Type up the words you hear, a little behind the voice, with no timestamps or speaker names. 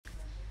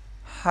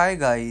Hi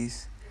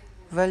guys,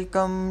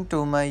 welcome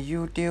to my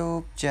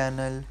YouTube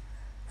channel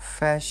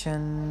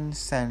Fashion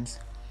Sense.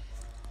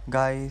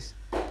 Guys,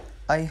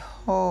 I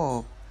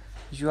hope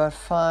you are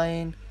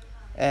fine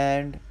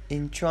and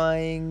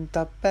enjoying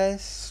the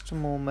best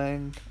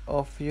moment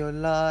of your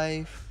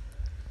life.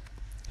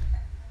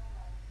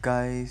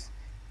 Guys,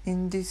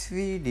 in this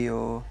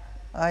video,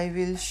 I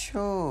will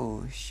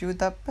show you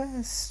the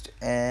best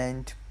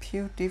and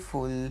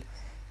beautiful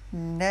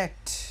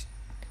net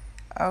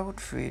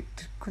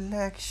outfit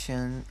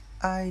collection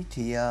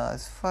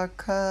ideas for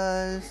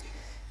girls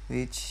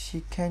which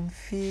she can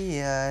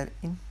wear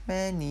in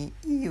many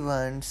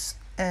events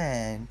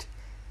and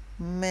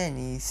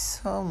many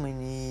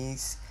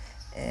ceremonies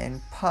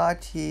and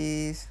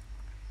parties.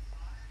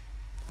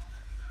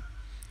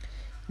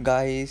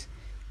 Guys,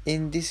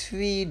 in this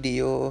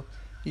video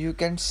you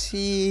can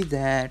see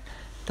that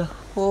the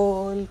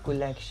whole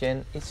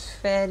collection is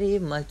very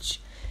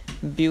much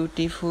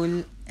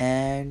beautiful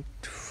and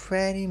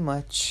very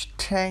much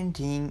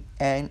trending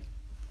and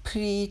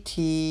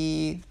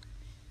pretty.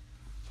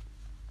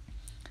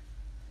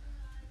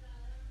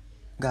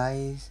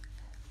 Guys,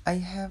 I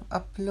have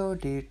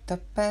uploaded the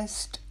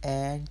best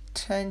and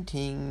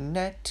trending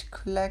net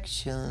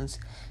collections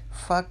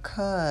for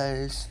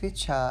girls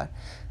which are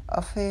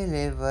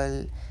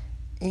available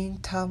in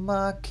the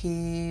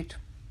market.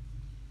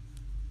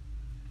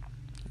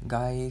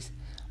 Guys,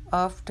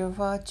 after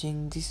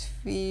watching this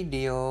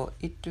video,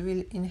 it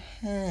will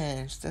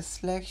enhance the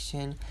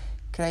selection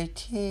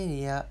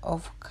criteria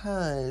of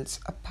girls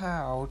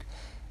about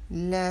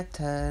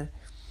leather,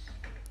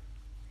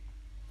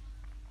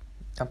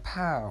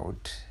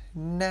 about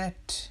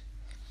net.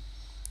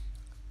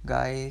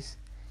 Guys,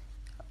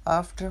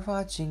 after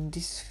watching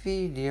this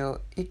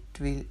video, it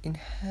will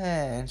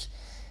enhance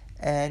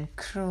and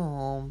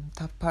groom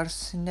the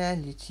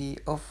personality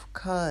of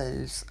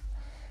girls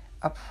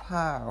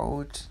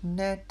about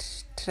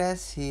net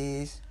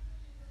dresses.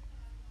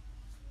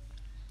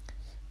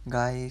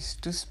 Guys,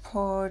 to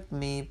support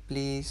me,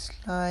 please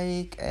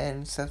like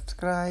and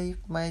subscribe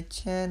my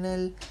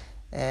channel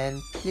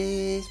and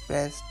please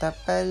press the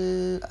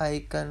bell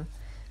icon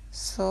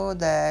so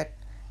that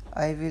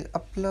I will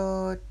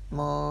upload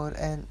more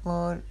and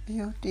more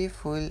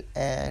beautiful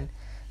and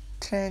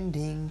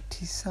trending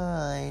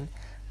design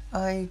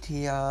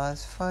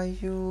ideas for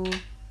you.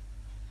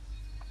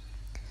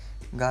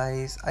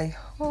 Guys, I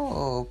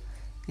hope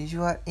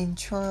you are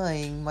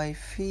enjoying my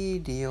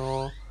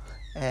video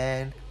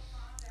and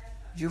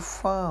you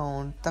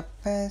found the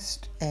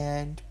best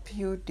and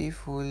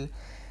beautiful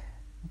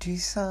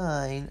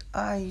design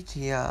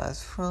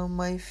ideas from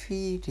my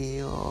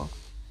video.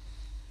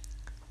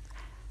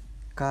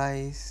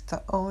 Guys,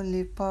 the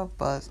only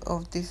purpose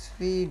of this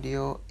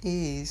video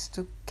is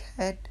to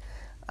get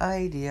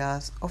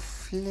ideas of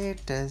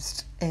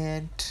latest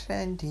and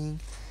trending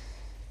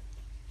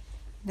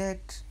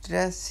net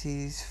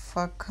dresses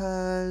for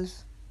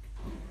girls.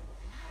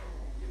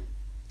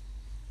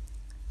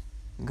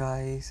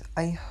 Guys,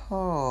 I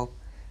hope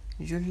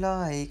you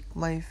like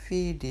my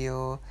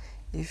video.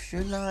 If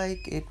you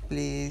like it,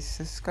 please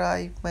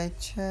subscribe my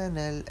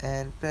channel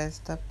and press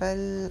the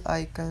bell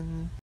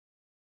icon.